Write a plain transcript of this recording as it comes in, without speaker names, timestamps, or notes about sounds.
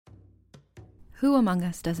Who among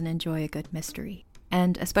us doesn't enjoy a good mystery?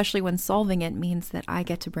 And especially when solving it means that I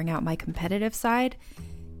get to bring out my competitive side,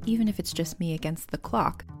 even if it's just me against the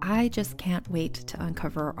clock. I just can't wait to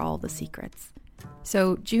uncover all the secrets.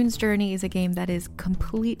 So June's Journey is a game that is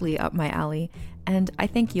completely up my alley, and I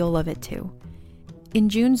think you'll love it too. In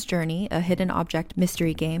June's Journey, a hidden object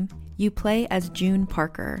mystery game, you play as June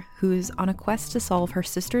Parker, who's on a quest to solve her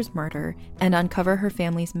sister's murder and uncover her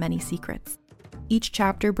family's many secrets. Each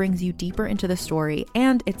chapter brings you deeper into the story,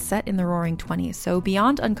 and it's set in the Roaring '20s, so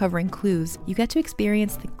beyond uncovering clues, you get to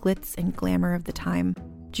experience the glitz and glamour of the time.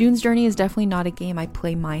 June's Journey is definitely not a game I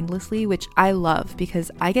play mindlessly, which I love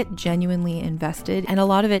because I get genuinely invested, and a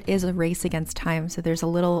lot of it is a race against time, so there's a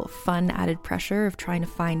little fun added pressure of trying to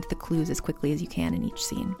find the clues as quickly as you can in each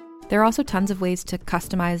scene. There are also tons of ways to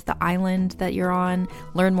customize the island that you're on,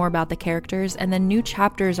 learn more about the characters, and then new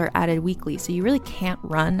chapters are added weekly, so you really can't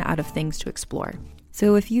run out of things to explore.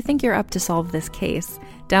 So if you think you're up to solve this case,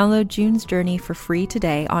 download June's Journey for free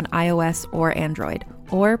today on iOS or Android,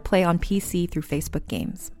 or play on PC through Facebook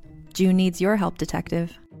Games. June needs your help,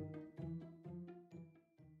 detective.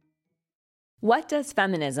 What does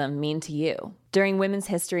feminism mean to you? During Women's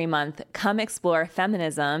History Month, come explore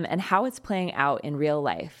feminism and how it's playing out in real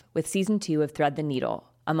life with Season 2 of Thread the Needle,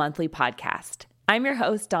 a monthly podcast. I'm your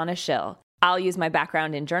host, Donna Schill. I'll use my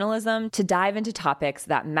background in journalism to dive into topics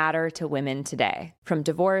that matter to women today, from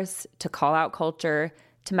divorce to call-out culture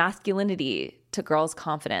to masculinity to girls'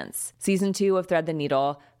 confidence. Season 2 of Thread the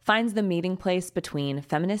Needle finds the meeting place between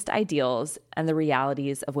feminist ideals and the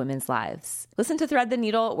realities of women's lives. Listen to Thread the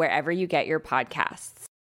Needle wherever you get your podcasts.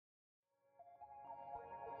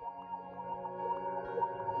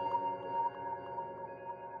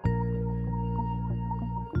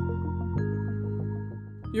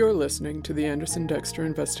 You're listening to the Anderson Dexter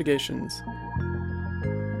Investigations.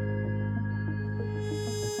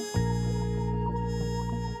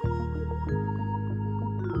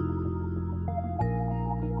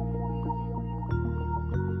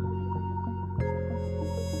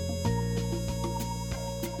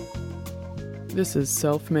 This is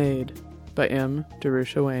Self-Made by M.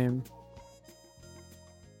 Darusha Waim.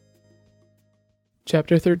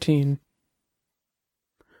 Chapter 13.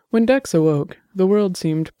 When Dex awoke, the world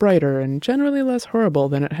seemed brighter and generally less horrible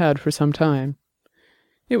than it had for some time.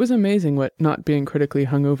 It was amazing what not being critically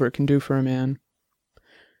hungover can do for a man.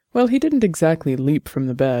 While he didn't exactly leap from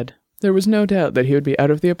the bed, there was no doubt that he would be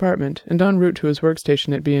out of the apartment and en route to his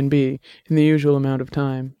workstation at B&B in the usual amount of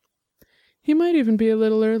time. He might even be a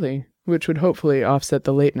little early, which would hopefully offset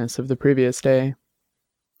the lateness of the previous day.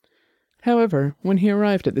 However, when he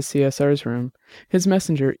arrived at the CSR's room, his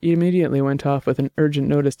messenger immediately went off with an urgent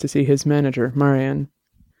notice to see his manager, Marian.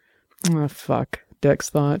 Ah, fuck, Dex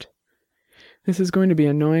thought. This is going to be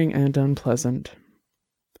annoying and unpleasant.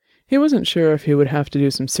 He wasn't sure if he would have to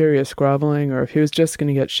do some serious groveling or if he was just going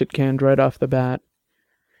to get shit-canned right off the bat.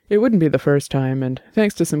 It wouldn't be the first time, and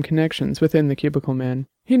thanks to some connections within the Cubicle Men,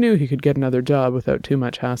 he knew he could get another job without too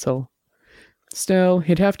much hassle. Still,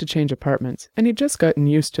 he'd have to change apartments, and he'd just gotten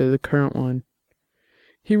used to the current one.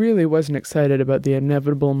 He really wasn't excited about the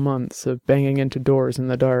inevitable months of banging into doors in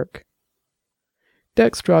the dark.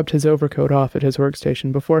 Dex dropped his overcoat off at his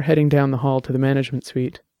workstation before heading down the hall to the management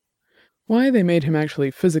suite. Why they made him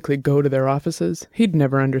actually physically go to their offices, he'd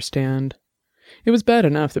never understand. It was bad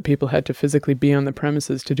enough that people had to physically be on the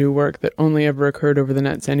premises to do work that only ever occurred over the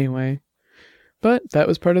nets anyway. But that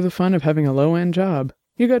was part of the fun of having a low-end job.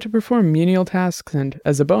 You got to perform menial tasks and,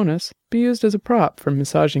 as a bonus, be used as a prop for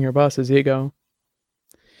massaging your boss's ego.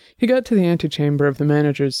 He got to the antechamber of the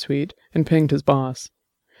manager's suite and pinged his boss.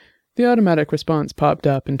 The automatic response popped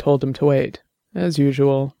up and told him to wait, as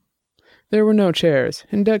usual. There were no chairs,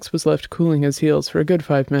 and Dex was left cooling his heels for a good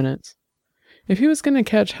 5 minutes. If he was going to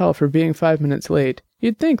catch hell for being 5 minutes late,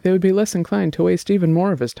 you'd think they would be less inclined to waste even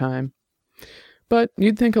more of his time. But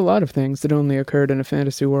you'd think a lot of things that only occurred in a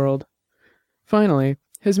fantasy world. Finally,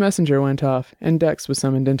 his messenger went off, and Dex was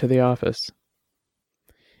summoned into the office.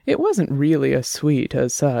 It wasn't really a suite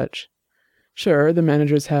as such. Sure, the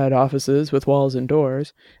managers had offices with walls and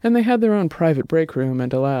doors, and they had their own private break room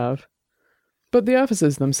and a lav. But the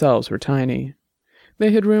offices themselves were tiny.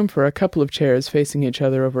 They had room for a couple of chairs facing each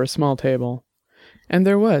other over a small table. And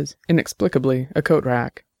there was, inexplicably, a coat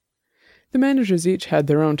rack. The managers each had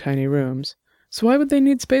their own tiny rooms, so why would they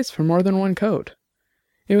need space for more than one coat?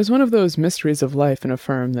 It was one of those mysteries of life in a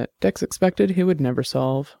firm that Dex expected he would never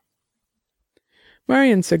solve.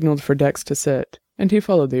 Marian signaled for Dex to sit, and he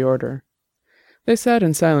followed the order. They sat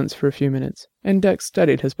in silence for a few minutes, and Dex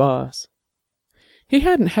studied his boss. He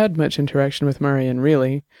hadn't had much interaction with Marian,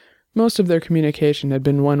 really. Most of their communication had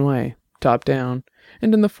been one way, top down,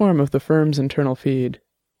 and in the form of the firm's internal feed.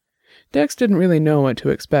 Dex didn't really know what to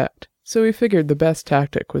expect, so he figured the best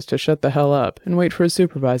tactic was to shut the hell up and wait for his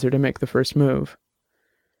supervisor to make the first move.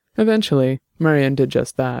 Eventually, Marion did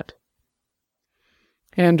just that.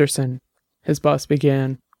 "Anderson," his boss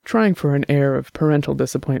began, trying for an air of parental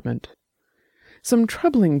disappointment. "Some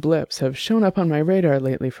troubling blips have shown up on my radar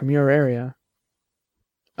lately from your area."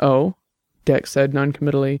 "Oh?" Dex said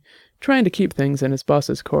noncommittally, trying to keep things in his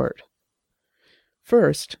boss's court.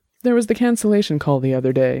 "First, there was the cancellation call the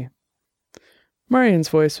other day." Marion's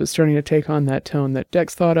voice was starting to take on that tone that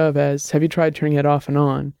Dex thought of as, have you tried turning it off and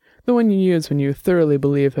on, the one you use when you thoroughly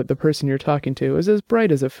believe that the person you're talking to is as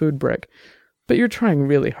bright as a food brick, but you're trying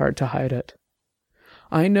really hard to hide it.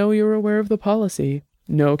 "I know you're aware of the policy.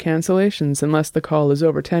 No cancellations unless the call is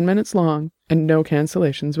over 10 minutes long, and no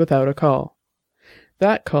cancellations without a call.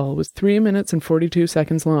 That call was 3 minutes and 42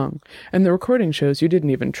 seconds long, and the recording shows you didn't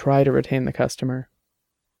even try to retain the customer."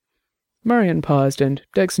 Marion paused, and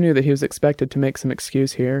Dex knew that he was expected to make some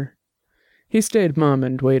excuse here. He stayed mum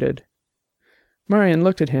and waited. Marion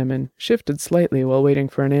looked at him and shifted slightly while waiting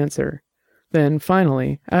for an answer. Then,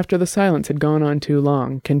 finally, after the silence had gone on too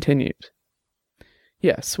long, continued.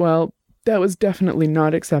 "Yes, well, that was definitely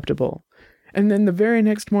not acceptable. And then the very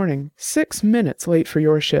next morning, 6 minutes late for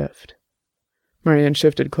your shift." Marion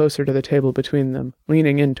shifted closer to the table between them,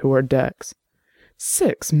 leaning in toward Dex.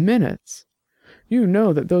 6 minutes? You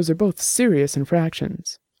know that those are both serious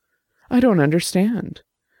infractions. I don't understand.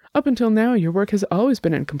 Up until now, your work has always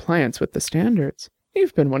been in compliance with the standards.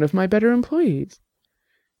 You've been one of my better employees.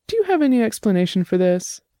 Do you have any explanation for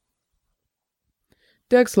this?"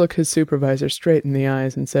 Dex looked his supervisor straight in the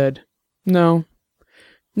eyes and said, "No.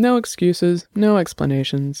 No excuses, no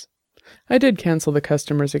explanations. I did cancel the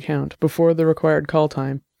customer's account before the required call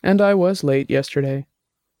time, and I was late yesterday.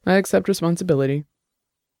 I accept responsibility."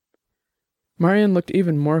 Marion looked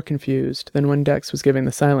even more confused than when Dex was giving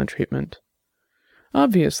the silent treatment.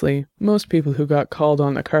 Obviously, most people who got called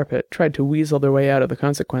on the carpet tried to weasel their way out of the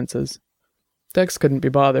consequences. Dex couldn't be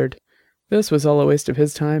bothered. This was all a waste of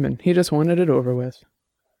his time, and he just wanted it over with.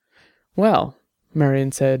 "Well,"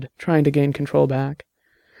 Marion said, trying to gain control back,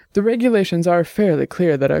 "the regulations are fairly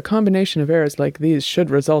clear that a combination of errors like these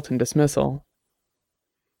should result in dismissal."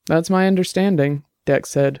 "That's my understanding," Dex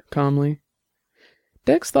said, calmly.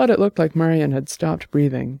 Dex thought it looked like Marion had stopped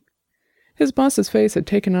breathing. His boss's face had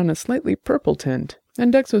taken on a slightly purple tint,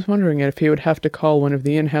 and Dex was wondering if he would have to call one of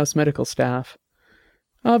the in-house medical staff.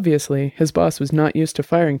 Obviously, his boss was not used to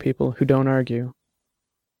firing people who don't argue.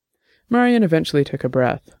 Marion eventually took a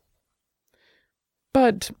breath.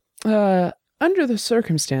 "But, under the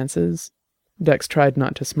circumstances," Dex tried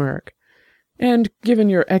not to smirk, "and given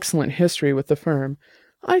your excellent history with the firm,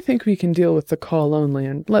 I think we can deal with the call only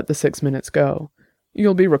and let the 6 minutes go.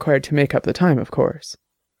 You'll be required to make up the time, of course."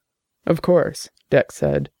 "Of course," Dex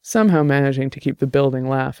said, somehow managing to keep the building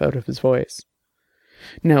laugh out of his voice.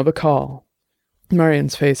 "Now the call."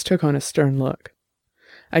 Marion's face took on a stern look.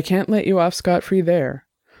 "I can't let you off scot-free there.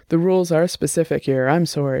 The rules are specific here, I'm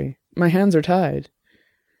sorry. My hands are tied.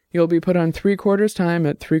 You'll be put on 3/4 time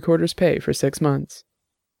at 3/4 pay for 6 months.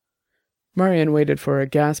 Marion waited for a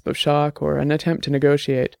gasp of shock or an attempt to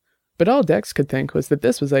negotiate, but all Dex could think was that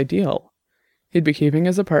this was ideal. He'd be keeping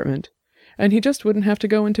his apartment, and he just wouldn't have to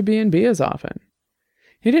go into B&B as often.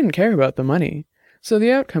 He didn't care about the money, so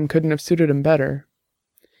the outcome couldn't have suited him better.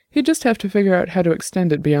 He'd just have to figure out how to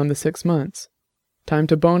extend it beyond the 6 months. Time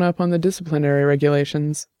to bone up on the disciplinary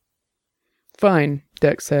regulations. "Fine,"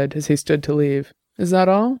 Dex said as he stood to leave. "Is that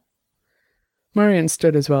all?" Marion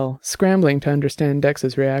stood as well, scrambling to understand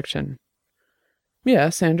Dex's reaction.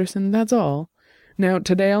 "Yes, Anderson, that's all. Now,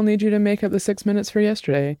 today I'll need you to make up the 6 minutes for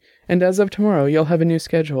yesterday, and as of tomorrow you'll have a new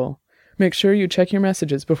schedule. Make sure you check your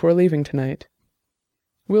messages before leaving tonight."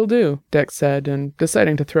 "Will do," Dex said, and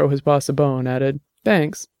deciding to throw his boss a bone, added,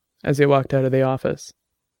 "Thanks," as he walked out of the office.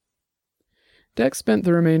 Dex spent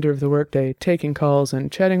the remainder of the workday taking calls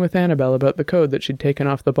and chatting with Annabelle about the code that she'd taken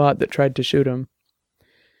off the bot that tried to shoot him.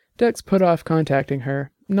 Dex put off contacting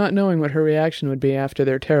her, not knowing what her reaction would be after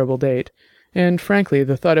their terrible date, and frankly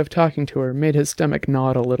the thought of talking to her made his stomach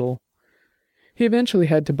knot a little. He eventually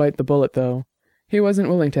had to bite the bullet, though. He wasn't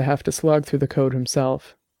willing to have to slog through the code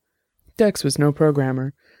himself. Dex was no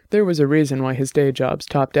programmer. There was a reason why his day jobs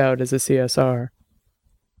topped out as a CSR.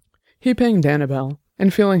 He pinged Annabelle,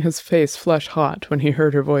 and feeling his face flush hot when he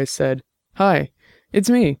heard her voice, said, "Hi, it's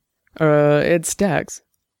me. It's Dex."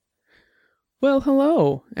 "Well,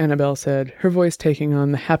 hello," Annabelle said, her voice taking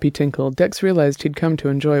on the happy tinkle Dex realized he'd come to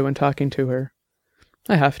enjoy when talking to her.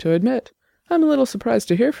 "I have to admit, I'm a little surprised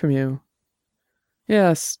to hear from you."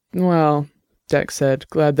 "Yes, well," Dex said,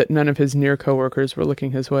 glad that none of his near coworkers were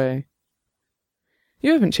looking his way.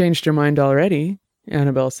 You haven't changed your mind already,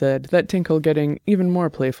 Annabelle said, that tinkle getting even more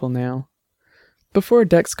playful now. Before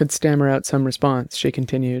Dex could stammer out some response, she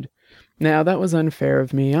continued, Now, that was unfair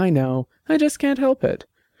of me, I know. I just can't help it.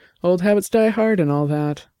 Old habits die hard and all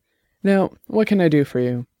that. Now, what can I do for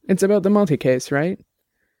you? It's about the multi-case, right?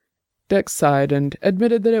 Dex sighed and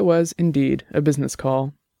admitted that it was, indeed, a business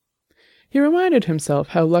call. He reminded himself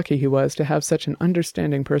how lucky he was to have such an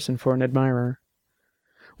understanding person for an admirer.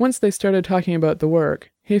 Once they started talking about the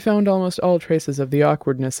work, he found almost all traces of the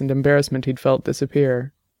awkwardness and embarrassment he'd felt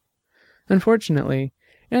disappear. Unfortunately,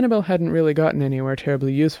 Annabelle hadn't really gotten anywhere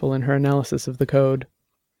terribly useful in her analysis of the code.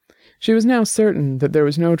 She was now certain that there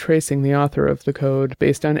was no tracing the author of the code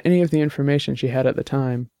based on any of the information she had at the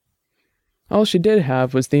time. All she did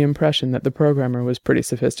have was the impression that the programmer was pretty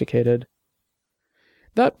sophisticated.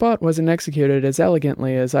 That bot wasn't executed as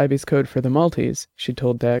elegantly as Ivy's code for the multis, she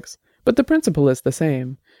told Dex, but the principle is the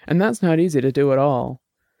same, and that's not easy to do at all.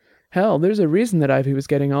 Hell, there's a reason that Ivy was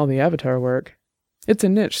getting all the avatar work. It's a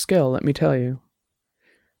niche skill, let me tell you.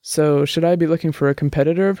 So, should I be looking for a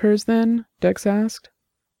competitor of hers then? Dex asked.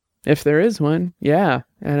 If there is one, yeah,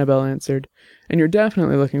 Annabelle answered, and you're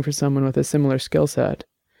definitely looking for someone with a similar skill set.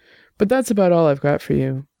 But that's about all I've got for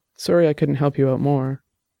you. Sorry I couldn't help you out more.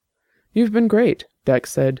 You've been great,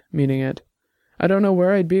 Dex said, meaning it. I don't know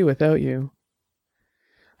where I'd be without you.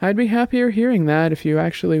 I'd be happier hearing that if you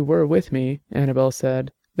actually were with me, Annabelle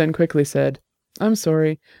said, then quickly said, I'm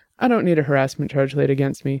sorry, I don't need a harassment charge laid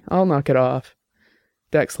against me. I'll knock it off.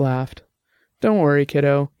 Dex laughed. Don't worry,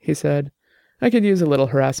 kiddo, he said. I could use a little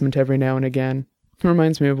harassment every now and again.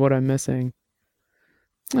 Reminds me of what I'm missing.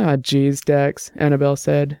 Ah, geez, Dex, Annabelle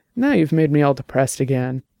said. Now you've made me all depressed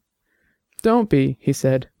again. Don't be, he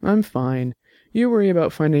said. I'm fine. You worry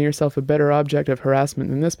about finding yourself a better object of harassment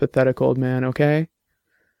than this pathetic old man, okay?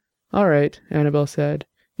 All right, Annabelle said.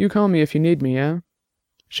 You call me if you need me, yeah?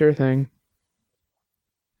 Sure thing.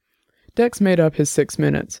 Dex made up his 6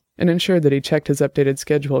 minutes and ensured that he checked his updated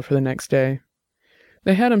schedule for the next day.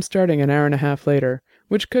 They had him starting an hour and a half later,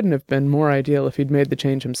 which couldn't have been more ideal if he'd made the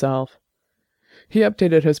change himself. He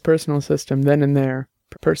updated his personal system then and there.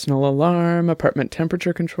 Personal alarm, apartment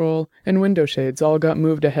temperature control, and window shades all got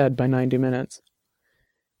moved ahead by 90 minutes.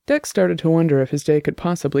 Dex started to wonder if his day could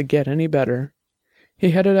possibly get any better.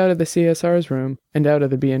 He headed out of the CSR's room and out of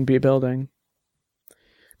the B&B building.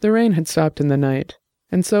 The rain had stopped in the night,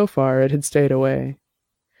 and so far it had stayed away.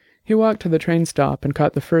 He walked to the train stop and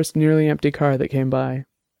caught the first nearly empty car that came by.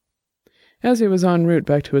 As he was en route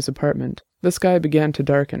back to his apartment, the sky began to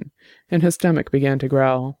darken, and his stomach began to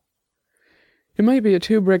growl. It might be a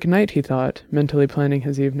 2-brick night, he thought, mentally planning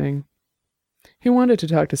his evening. He wanted to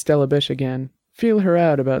talk to Stella Bish again, feel her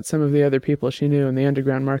out about some of the other people she knew in the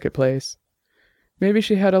underground marketplace. Maybe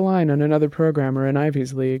she had a line on another programmer in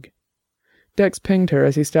Ivy's league. Dex pinged her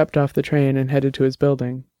as he stepped off the train and headed to his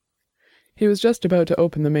building. He was just about to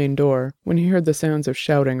open the main door when he heard the sounds of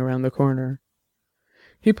shouting around the corner.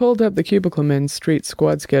 He pulled up the Cubicle Men's street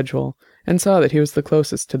squad schedule and saw that he was the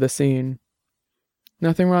closest to the scene.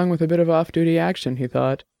 Nothing wrong with a bit of off-duty action, he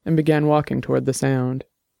thought, and began walking toward the sound.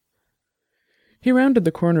 He rounded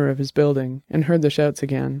the corner of his building and heard the shouts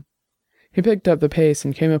again. He picked up the pace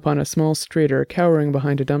and came upon a small streeter cowering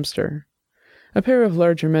behind a dumpster. A pair of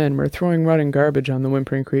larger men were throwing rotting garbage on the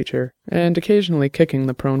whimpering creature, and occasionally kicking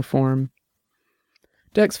the prone form.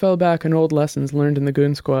 Dex fell back on old lessons learned in the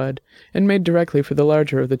goon squad, and made directly for the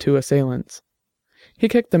larger of the two assailants. He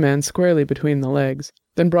kicked the man squarely between the legs,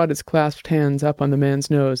 then brought his clasped hands up on the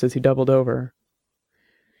man's nose as he doubled over.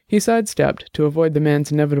 He sidestepped to avoid the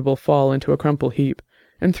man's inevitable fall into a crumpled heap,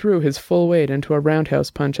 and threw his full weight into a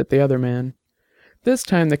roundhouse punch at the other man. This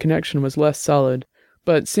time the connection was less solid,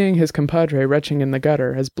 but seeing his compadre retching in the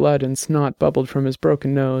gutter as blood and snot bubbled from his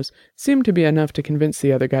broken nose seemed to be enough to convince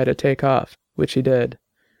the other guy to take off, which he did.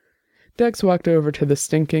 Dex walked over to the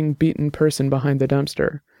stinking, beaten person behind the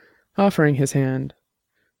dumpster, offering his hand.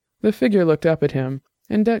 The figure looked up at him,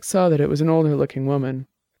 and Dex saw that it was an older-looking woman.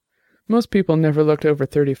 Most people never looked over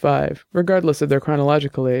 35, regardless of their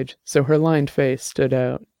chronological age, so her lined face stood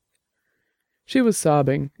out. She was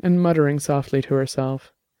sobbing and muttering softly to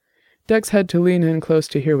herself. Dex had to lean in close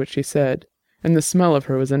to hear what she said, and the smell of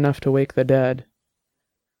her was enough to wake the dead.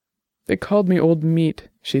 They called me old meat,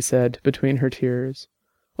 she said, between her tears.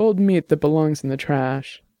 Old meat that belongs in the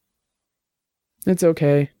trash. It's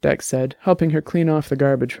okay, Dex said, helping her clean off the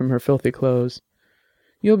garbage from her filthy clothes.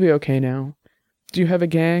 You'll be okay now. Do you have a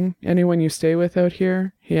gang? Anyone you stay with out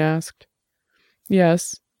here? He asked.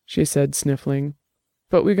 Yes, she said, sniffling.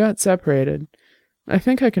 But we got separated. I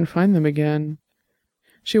think I can find them again.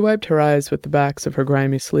 She wiped her eyes with the backs of her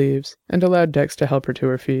grimy sleeves and allowed Dex to help her to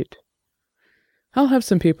her feet. "I'll have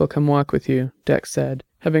some people come walk with you," Dex said,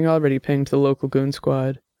 having already pinged the local goon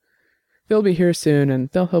squad. "They'll be here soon, and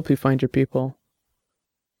they'll help you find your people."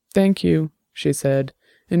 "Thank you," she said,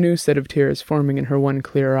 a new set of tears forming in her one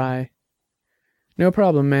clear eye. "No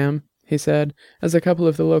problem, ma'am," he said, as a couple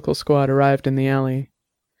of the local squad arrived in the alley.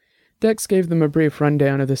 Dex gave them a brief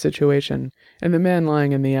rundown of the situation, and the man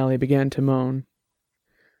lying in the alley began to moan.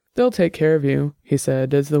 "They'll take care of you," he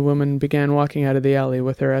said, as the woman began walking out of the alley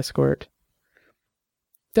with her escort.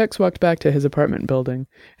 Dex walked back to his apartment building,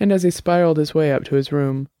 and as he spiraled his way up to his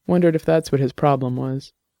room, wondered if that's what his problem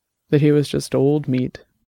was. That he was just old meat.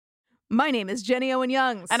 My name is Jenny Owen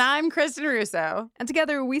Youngs. And I'm Kristen Russo. And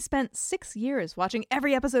together we spent 6 years watching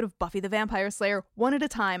every episode of Buffy the Vampire Slayer one at a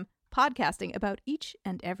time, podcasting about each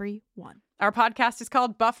and every one. Our podcast is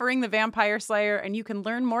called Buffering the Vampire Slayer, and you can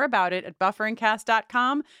learn more about it at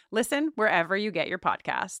bufferingcast.com. Listen wherever you get your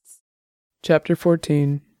podcasts. Chapter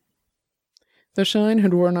 14. The shine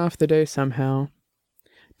had worn off the day somehow.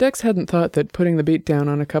 Dex hadn't thought that putting the beat down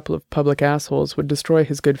on a couple of public assholes would destroy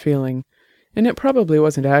his good feeling, and it probably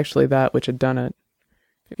wasn't actually that which had done it.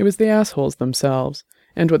 It was the assholes themselves,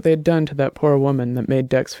 and what they'd done to that poor woman that made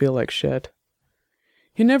Dex feel like shit.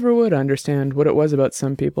 He never would understand what it was about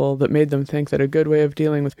some people that made them think that a good way of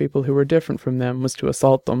dealing with people who were different from them was to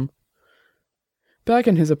assault them. Back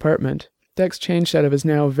in his apartment, Dex changed out of his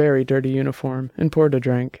now very dirty uniform and poured a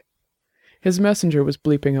drink. His messenger was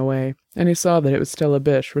bleeping away, and he saw that it was Stella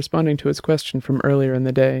Bish responding to his question from earlier in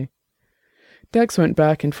the day. Dex went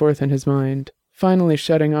back and forth in his mind, finally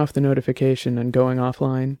shutting off the notification and going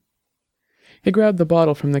offline. He grabbed the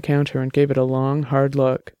bottle from the counter and gave it a long, hard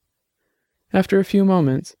look. After a few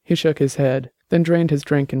moments, he shook his head, then drained his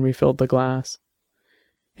drink and refilled the glass.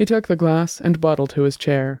 He took the glass and bottle to his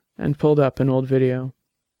chair and pulled up an old video.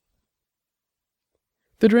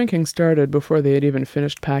 The drinking started before they had even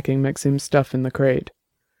finished packing Maxim's stuff in the crate.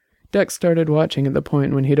 Dex started watching at the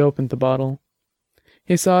point when he'd opened the bottle.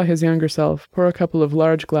 He saw his younger self pour a couple of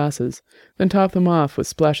large glasses, then top them off with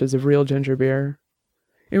splashes of real ginger beer.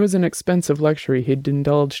 It was an expensive luxury he'd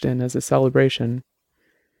indulged in as a celebration.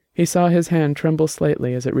 He saw his hand tremble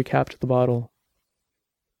slightly as it recapped the bottle.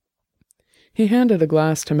 He handed a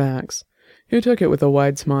glass to Max, who took it with a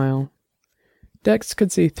wide smile. Dex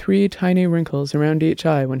could see 3 tiny wrinkles around each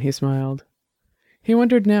eye when he smiled. He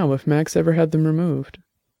wondered now if Max ever had them removed.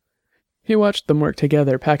 He watched them work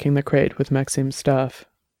together, packing the crate with Maxim's stuff.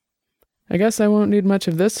 "I guess I won't need much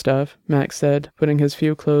of this stuff," Max said, putting his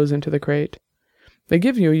few clothes into the crate. "They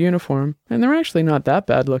give you a uniform, and they're actually not that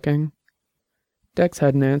bad looking." Dex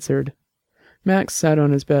hadn't answered. Max sat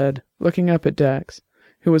on his bed, looking up at Dex,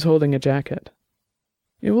 who was holding a jacket.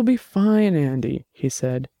 "It will be fine, Andy," he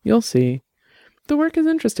said. "You'll see. The work is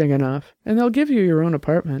interesting enough, and they'll give you your own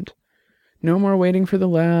apartment. No more waiting for the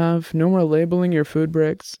lav, no more labeling your food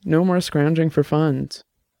bricks, no more scrounging for funds."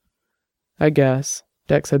 "I guess,"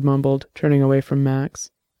 Dex had mumbled, turning away from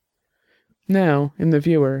Max. Now, in the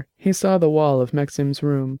viewer, he saw the wall of Maxim's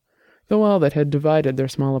room, the wall that had divided their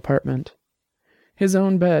small apartment. His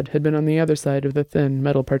own bed had been on the other side of the thin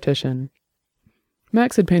metal partition.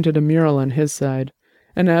 Max had painted a mural on his side,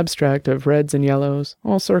 an abstract of reds and yellows,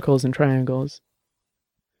 all circles and triangles.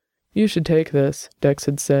 "You should take this," Dex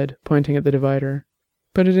had said, pointing at the divider.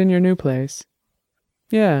 "Put it in your new place."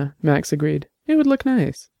 "Yeah," Max agreed. "It would look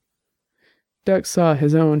nice." Dex saw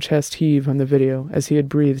his own chest heave on the video as he had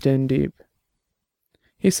breathed in deep.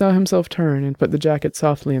 He saw himself turn and put the jacket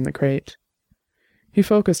softly in the crate. He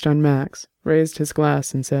focused on Max, raised his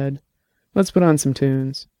glass, and said, "Let's put on some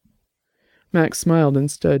tunes." Max smiled and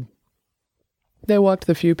stood. They walked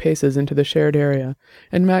the few paces into the shared area,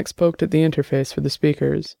 and Max poked at the interface for the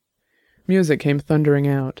speakers. Music came thundering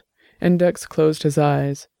out, and Dex closed his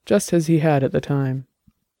eyes, just as he had at the time.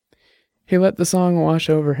 He let the song wash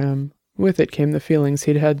over him. With it came the feelings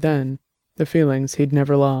he'd had then, the feelings he'd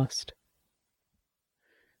never lost.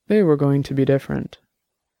 They were going to be different.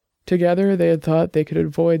 Together they had thought they could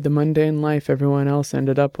avoid the mundane life everyone else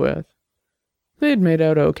ended up with. They had made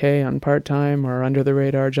out okay on part-time or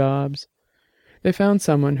under-the-radar jobs. They found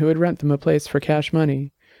someone who would rent them a place for cash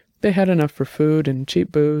money. They had enough for food and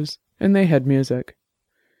cheap booze, and they had music.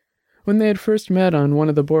 When they had first met on one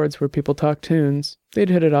of the boards where people talk tunes, they'd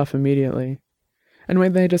hit it off immediately. And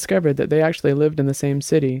when they discovered that they actually lived in the same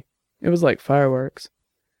city, it was like fireworks.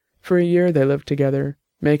 For a year they lived together,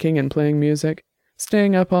 making and playing music,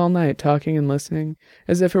 staying up all night talking and listening,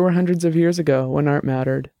 as if it were hundreds of years ago when art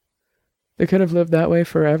mattered. They could have lived that way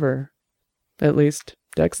forever. At least,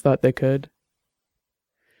 Dex thought they could.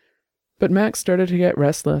 But Max started to get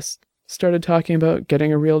restless. started talking about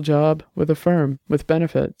getting a real job with a firm with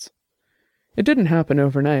benefits. It didn't happen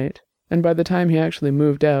overnight, and by the time he actually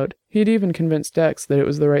moved out, he'd even convinced Dex that it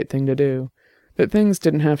was the right thing to do, that things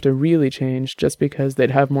didn't have to really change just because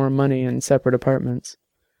they'd have more money and separate apartments.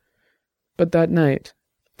 But that night,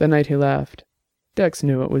 the night he left, Dex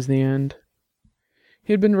knew it was the end.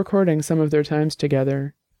 He'd been recording some of their times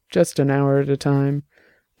together, just an hour at a time,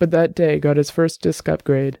 but that day got his first disc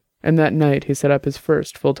upgrade, and that night he set up his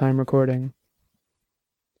first full-time recording.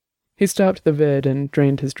 He stopped the vid and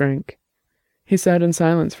drained his drink. He sat in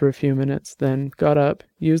silence for a few minutes, then got up,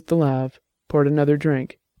 used the lav, poured another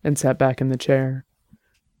drink, and sat back in the chair.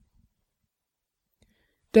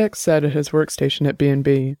 Dex sat at his workstation at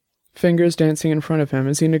B&B, fingers dancing in front of him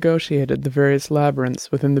as he negotiated the various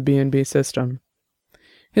labyrinths within the B&B system.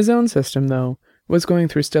 His own system, though, was going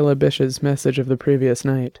through Stella Bish's message of the previous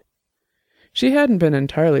night. She hadn't been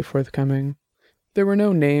entirely forthcoming. There were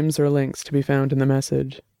no names or links to be found in the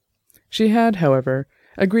message. She had, however,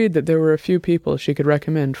 agreed that there were a few people she could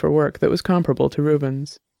recommend for work that was comparable to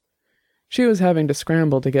Reuben's. She was having to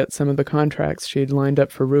scramble to get some of the contracts she'd lined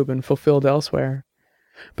up for Reuben fulfilled elsewhere,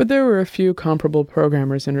 but there were a few comparable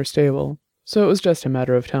programmers in her stable, so it was just a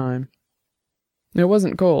matter of time. It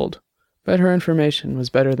wasn't gold, but her information was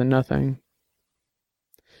better than nothing.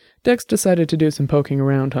 Dex decided to do some poking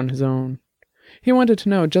around on his own. He wanted to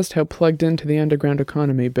know just how plugged into the underground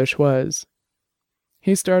economy Bish was.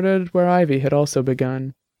 He started where Ivy had also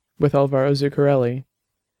begun, with Alvaro Zuccarelli.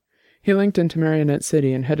 He linked into Marionette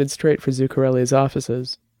City and headed straight for Zuccarelli's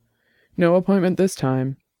offices. No appointment this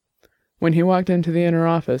time. When he walked into the inner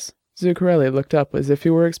office, Zuccarelli looked up as if he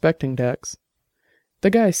were expecting Dex. The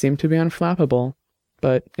guy seemed to be unflappable,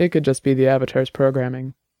 but it could just be the Avatar's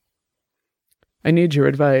programming. "I need your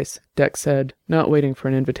advice," Dex said, not waiting for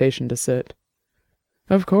an invitation to sit.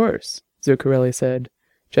 "Of course," Zuccarelli said,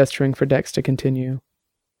 gesturing for Dex to continue.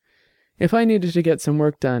 "If I needed to get some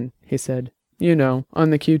work done," he said, "you know, on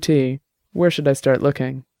the QT, where should I start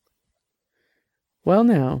looking?" "Well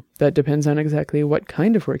now, that depends on exactly what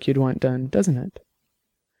kind of work you'd want done, doesn't it?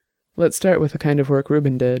 Let's start with the kind of work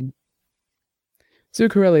Reuben did."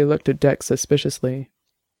 Zuccarelli looked at Dex suspiciously.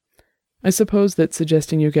 "I suppose that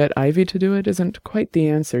suggesting you get Ivy to do it isn't quite the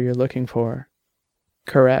answer you're looking for."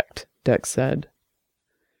 "Correct," Dex said.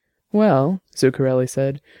 "Well," Zuccarelli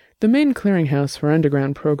said, "the main clearinghouse for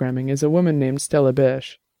underground programming is a woman named Stella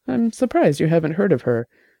Bish. I'm surprised you haven't heard of her.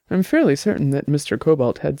 I'm fairly certain that Mr.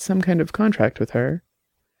 Cobalt had some kind of contract with her."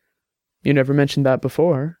 "You never mentioned that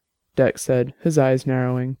before," Dex said, his eyes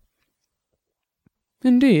narrowing.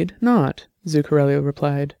 "Indeed not," Zuccarelli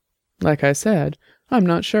replied. "Like I said, I'm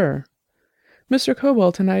not sure. Mr.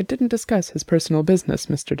 Cobalt and I didn't discuss his personal business,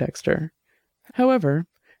 Mr. Dexter. However,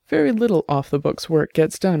 very little off-the-books work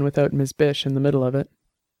gets done without Ms. Bish in the middle of it."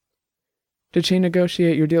 "Did she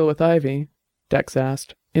negotiate your deal with Ivy?" Dex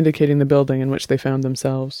asked, indicating the building in which they found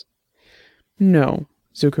themselves. "No,"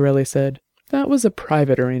 Zuccarelli said. "That was a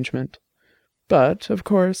private arrangement. But, of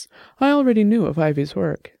course, I already knew of Ivy's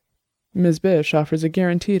work. Ms. Bish offers a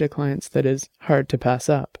guarantee to clients that is hard to pass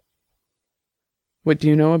up." "What do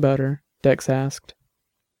you know about her?" Dex asked.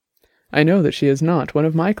 "I know that she is not one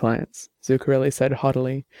of my clients," Zuccarelli said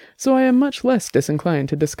haughtily, "so I am much less disinclined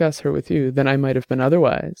to discuss her with you than I might have been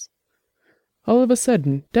otherwise." All of a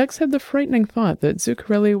sudden, Dex had the frightening thought that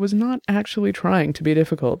Zuccarelli was not actually trying to be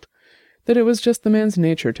difficult, that it was just the man's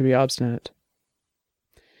nature to be obstinate.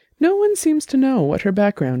 "No one seems to know what her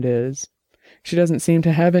background is. She doesn't seem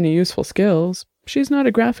to have any useful skills. She's not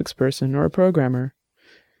a graphics person or a programmer.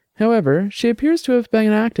 However, she appears to have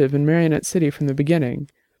been active in Marionette City from the beginning,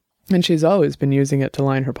 and she's always been using it to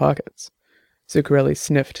line her pockets." Zuccarelli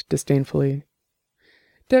sniffed disdainfully.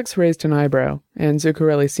 Dex raised an eyebrow, and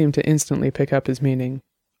Zuccarelli seemed to instantly pick up his meaning.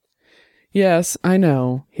 "Yes, I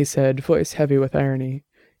know," he said, voice heavy with irony.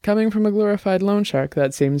 "Coming from a glorified loan shark,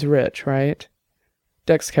 that seems rich, right?"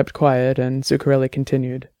 Dex kept quiet, and Zuccarelli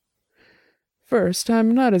continued. "First,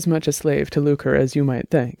 I'm not as much a slave to lucre as you might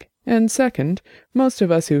think. And second, most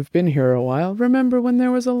of us who've been here a while remember when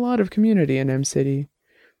there was a lot of community in M-City.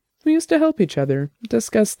 We used to help each other,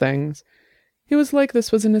 discuss things. It was like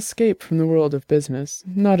this was an escape from the world of business,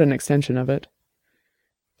 not an extension of it.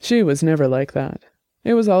 She was never like that.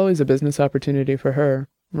 It was always a business opportunity for her,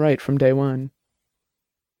 right from day one.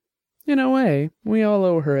 In a way, we all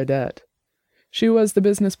owe her a debt. She was the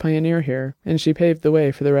business pioneer here, and she paved the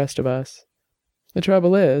way for the rest of us. The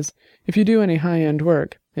trouble is, if you do any high-end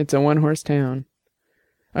work, it's a one-horse town.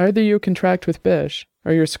 Either you contract with Bish,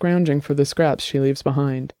 or you're scrounging for the scraps she leaves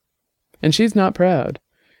behind. And she's not proud.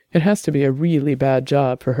 It has to be a really bad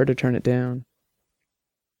job for her to turn it down."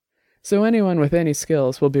 So anyone with any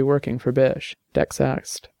skills will be working for Bish, Dex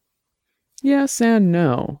asked. Yes and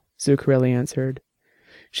no, Zuccarelli answered.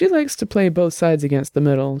 She likes to play both sides against the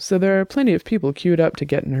middle, so there are plenty of people queued up to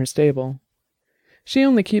get in her stable. She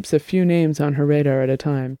only keeps a few names on her radar at a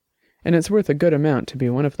time, and it's worth a good amount to be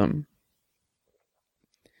one of them.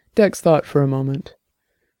 Dex thought for a moment.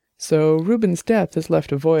 So Reuben's death has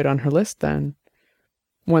left a void on her list, then?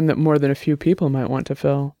 One that more than a few people might want to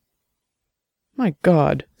fill. My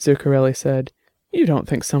God, Zuccarelli said. You don't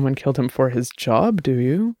think someone killed him for his job, do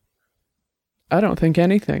you? I don't think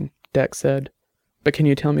anything, Dex said. But can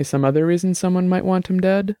you tell me some other reason someone might want him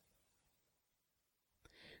dead?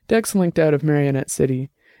 Dex linked out of Marionette City,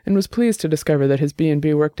 and was pleased to discover that his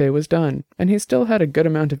B&B workday was done, and he still had a good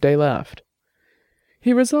amount of day left.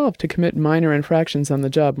 He resolved to commit minor infractions on the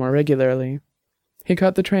job more regularly. He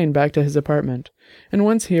caught the train back to his apartment, and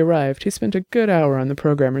once he arrived, he spent a good hour on the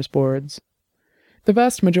programmer's boards. The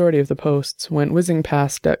vast majority of the posts went whizzing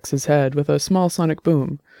past Dex's head with a small sonic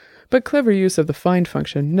boom, but clever use of the find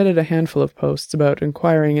function netted a handful of posts about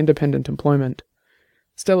inquiring independent employment.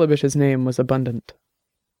 Stella Bish's name was abundant.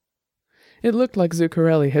 It looked like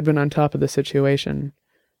Zuccarelli had been on top of the situation.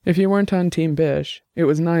 If you weren't on Team Bish, it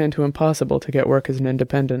was nigh unto impossible to get work as an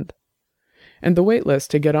independent. And the wait list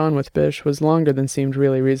to get on with Bish was longer than seemed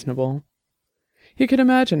really reasonable. He could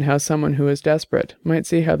imagine how someone who was desperate might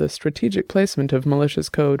see how the strategic placement of malicious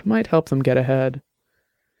code might help them get ahead.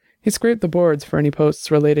 He scraped the boards for any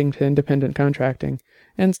posts relating to independent contracting,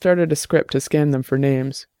 and started a script to scan them for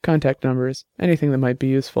names, contact numbers, anything that might be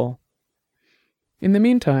useful. In the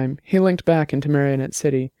meantime, he linked back into Marionette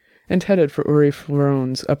City, and headed for Uri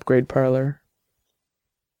Ferrone's upgrade parlor.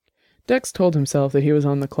 Dex told himself that he was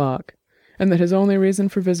on the clock, and that his only reason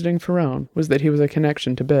for visiting Ferrone was that he was a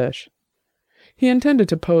connection to Bish. He intended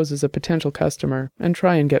to pose as a potential customer and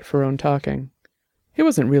try and get Ferrone talking. He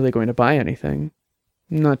wasn't really going to buy anything.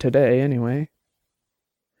 Not today, anyway.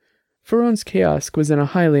 Ferrone's kiosk was in a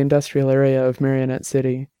highly industrial area of Marionette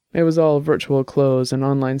City. It was all virtual clothes and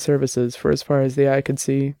online services for as far as the eye could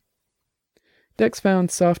see. Dex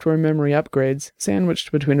found software memory upgrades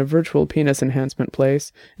sandwiched between a virtual penis enhancement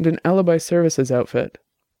place and an alibi services outfit.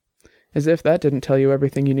 As if that didn't tell you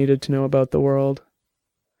everything you needed to know about the world.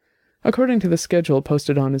 According to the schedule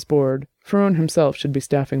posted on his board, Ferrone himself should be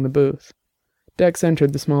staffing the booth. Dex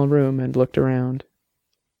entered the small room and looked around.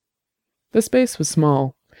 The space was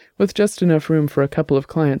small, with just enough room for a couple of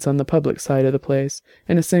clients on the public side of the place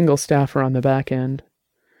and a single staffer on the back end.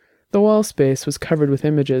 The wall space was covered with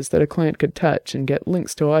images that a client could touch and get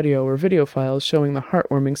links to audio or video files showing the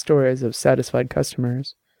heartwarming stories of satisfied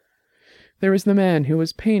customers. There was the man who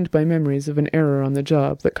was pained by memories of an error on the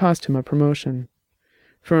job that cost him a promotion.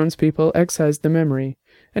 Ferrone's people excised the memory,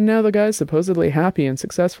 and now the guy supposedly happy and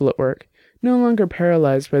successful at work, no longer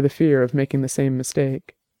paralyzed by the fear of making the same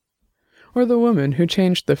mistake. Or the woman who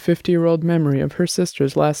changed the 50-year-old memory of her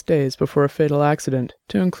sister's last days before a fatal accident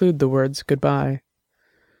to include the words goodbye.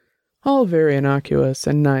 All very innocuous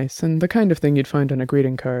and nice, and the kind of thing you'd find on a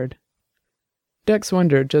greeting card. Dex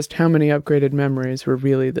wondered just how many upgraded memories were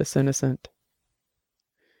really this innocent.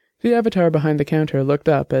 The avatar behind the counter looked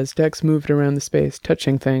up as Dex moved around the space,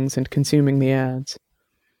 touching things and consuming the ads.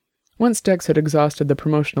 Once Dex had exhausted the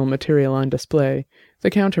promotional material on display, the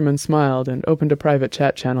counterman smiled and opened a private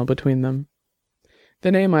chat channel between them.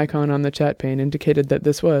 The name icon on the chat pane indicated that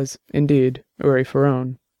this was, indeed, Uri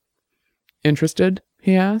Ferrone. "Interested?"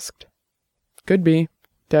 he asked. "Could be,"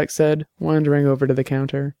 Dex said, wandering over to the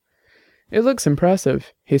counter. "It looks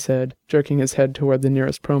impressive," he said, jerking his head toward the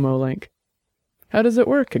nearest promo link. "How does it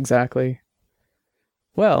work, exactly?"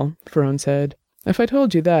 "Well," Ferrone said, "if I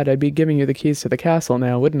told you that, I'd be giving you the keys to the castle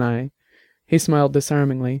now, wouldn't I?" He smiled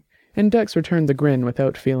disarmingly, and Dex returned the grin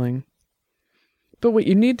without feeling. "But what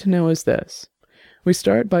you need to know is this. We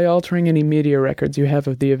start by altering any media records you have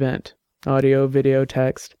of the event, audio, video,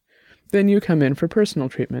 text. Then you come in for personal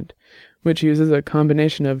treatment, which uses a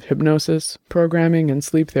combination of hypnosis, programming, and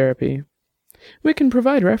sleep therapy. We can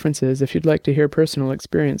provide references if you'd like to hear personal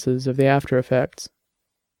experiences of the after effects."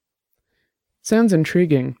 "Sounds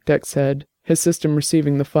intriguing," Dex said, his system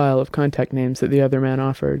receiving the file of contact names that the other man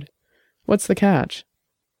offered. "What's the catch?"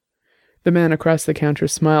 The man across the counter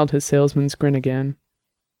smiled his salesman's grin again.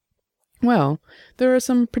 "Well, there are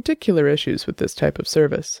some particular issues with this type of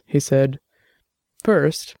service," he said.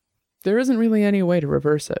 "First, there isn't really any way to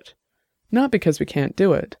reverse it. Not because we can't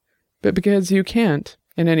do it, but because you can't,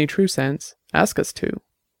 in any true sense, ask us to."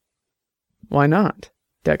 "Why not?"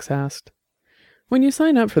 Dex asked. "When you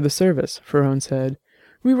sign up for the service," Ferrone said,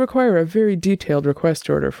 "we require a very detailed request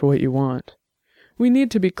order for what you want. We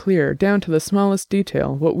need to be clear, down to the smallest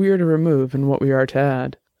detail, what we are to remove and what we are to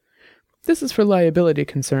add. This is for liability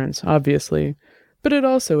concerns, obviously, but it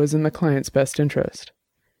also is in the client's best interest.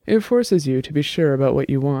 It forces you to be sure about what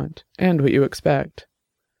you want and what you expect.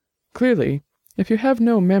 Clearly, if you have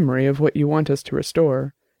no memory of what you want us to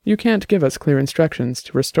restore, you can't give us clear instructions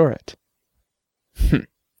to restore it.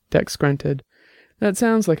 Dex grunted. That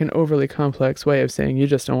sounds like an overly complex way of saying you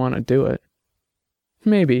just don't want to do it.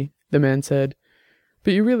 Maybe, the man said,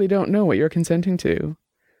 but you really don't know what you're consenting to.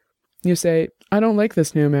 You say, I don't like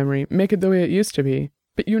this new memory, make it the way it used to be,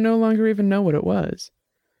 but you no longer even know what it was.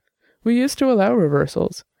 We used to allow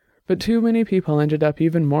reversals, but too many people ended up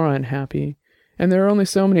even more unhappy, and there are only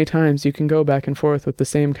so many times you can go back and forth with the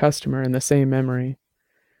same customer and the same memory.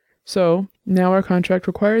 So, now our contract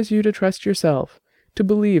requires you to trust yourself, to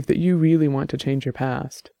believe that you really want to change your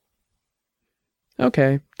past.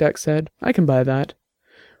 Okay, Dex said, I can buy that.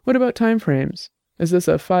 What about time frames? Is this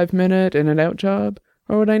a 5-minute in-and-out job,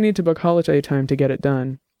 or would I need to book holiday time to get it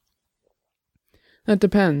done? That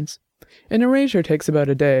depends. An erasure takes about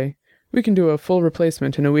a day. We can do a full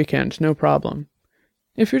replacement in a weekend, no problem.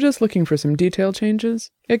 If you're just looking for some detail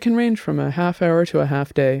changes, it can range from a half hour to a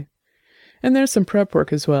half day. And there's some prep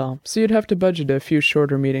work as well, so you'd have to budget a few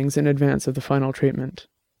shorter meetings in advance of the final treatment.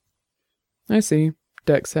 I see,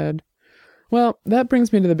 Dex said. Well, that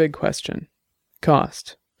brings me to the big question.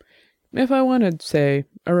 Cost. If I wanted, say,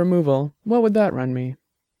 a removal, what would that run me?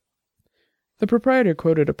 The proprietor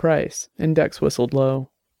quoted a price, and Dex whistled low.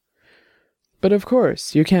 But of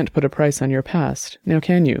course, you can't put a price on your past, now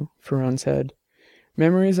can you? Ferone said.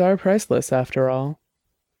 Memories are priceless, after all.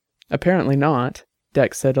 Apparently not,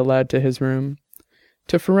 Dex said aloud to his room.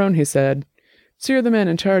 To Ferone he said, So you're the man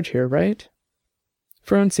in charge here, right?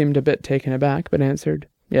 Ferone seemed a bit taken aback, but answered,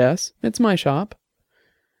 Yes, it's my shop.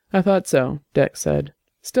 I thought so, Dex said.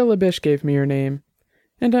 Stella Bish gave me your name.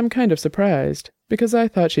 And I'm kind of surprised, because I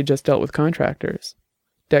thought she just dealt with contractors.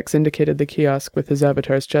 Dex indicated the kiosk with his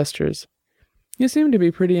avatar's gestures. You seem to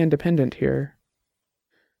be pretty independent here.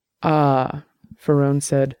 Ah, Ferone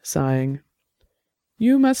said, sighing.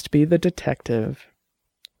 You must be the detective.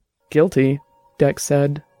 Guilty, Dex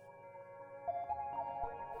said.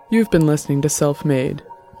 You've been listening to Self-Made,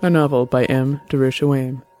 a novel by M. Darusha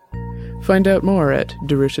Waim. Find out more at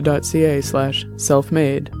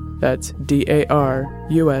darusha.ca/selfmade. That's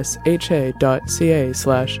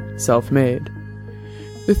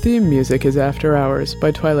darusha.ca/selfmade. The theme music is After Hours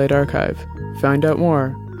by Twilight Archive. Find out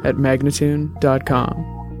more at magnatune.com.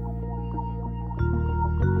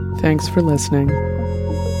 Thanks for listening.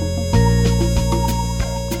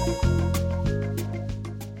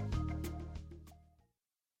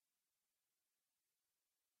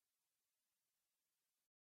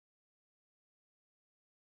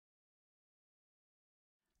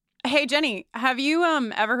 Hey, Jenny, have you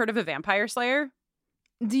ever heard of a vampire slayer?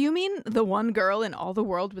 Do you mean the one girl in all the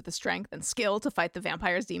world with the strength and skill to fight the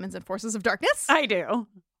vampires, demons, and forces of darkness? I do.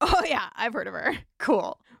 Oh, yeah, I've heard of her.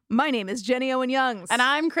 Cool. My name is Jenny Owen Youngs. And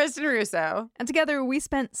I'm Kristen Russo. And together we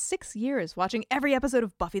spent 6 years watching every episode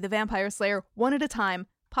of Buffy the Vampire Slayer one at a time,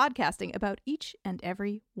 podcasting about each and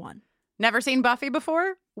every one. Never seen Buffy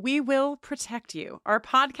before? We will protect you. Our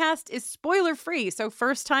podcast is spoiler-free, so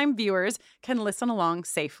first-time viewers can listen along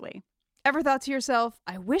safely. Ever thought to yourself,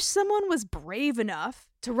 I wish someone was brave enough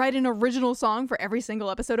to write an original song for every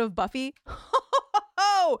single episode of Buffy?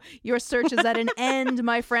 Your search is at an end,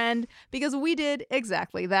 my friend, because we did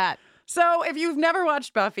exactly that. So if you've never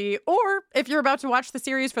watched Buffy, or if you're about to watch the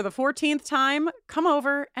series for the 14th time, come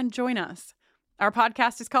over and join us. Our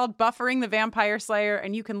podcast is called Buffering the Vampire Slayer,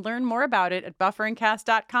 and you can learn more about it at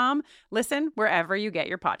bufferingcast.com. Listen wherever you get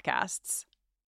your podcasts.